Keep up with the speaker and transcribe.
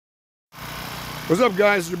What's up,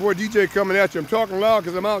 guys? It's your boy DJ coming at you. I'm talking loud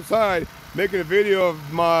because I'm outside making a video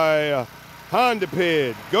of my Honda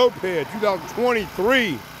Ped Goped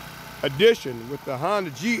 2023 edition with the Honda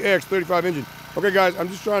Gx35 engine. Okay, guys, I'm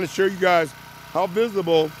just trying to show you guys how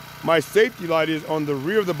visible my safety light is on the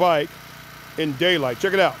rear of the bike in daylight.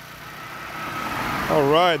 Check it out.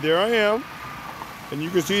 All right, there I am. And you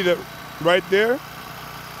can see that right there.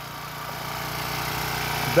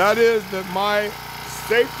 That is my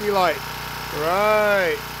safety light.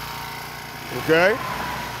 Right. Okay.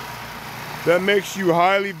 That makes you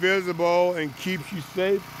highly visible and keeps you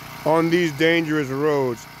safe on these dangerous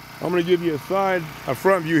roads. I'm going to give you a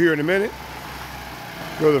front view here in a minute.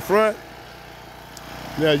 Go to the front.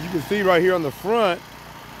 Now, as you can see right here on the front,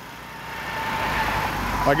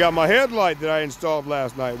 I got my headlight that I installed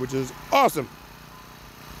last night, which is awesome.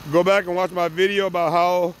 Go back and watch my video about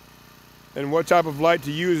how and what type of light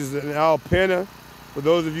to use. Is an Alpina. For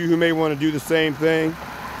those of you who may want to do the same thing,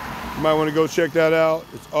 you might want to go check that out.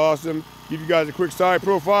 It's awesome. Give you guys a quick side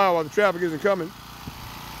profile while the traffic isn't coming.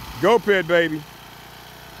 Go Ped, baby.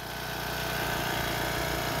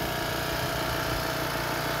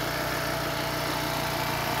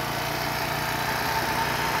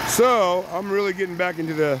 So I'm really getting back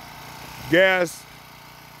into the gas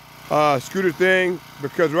scooter thing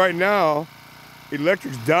because right now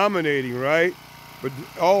electric's dominating, right? But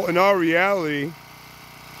in all reality,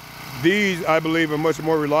 these, I believe, are much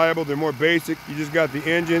more reliable. They're more basic. You just got the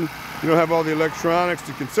engine. You don't have all the electronics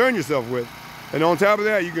to concern yourself with. And on top of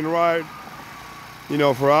that, you can ride,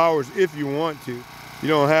 for hours if you want to. You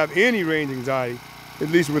don't have any range anxiety, at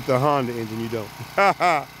least with the Honda engine, you don't.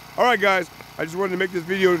 All right, guys, I just wanted to make this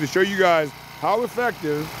video to show you guys how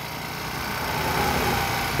effective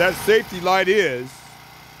that safety light is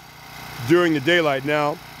during the daylight.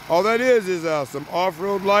 Now, all that is some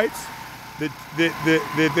off-road lights that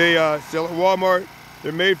they sell at Walmart.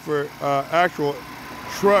 They're made for actual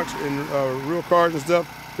trucks and real cars and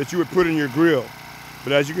stuff that you would put in your grill.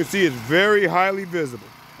 But as you can see, it's very highly visible.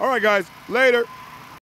 All right, guys, later.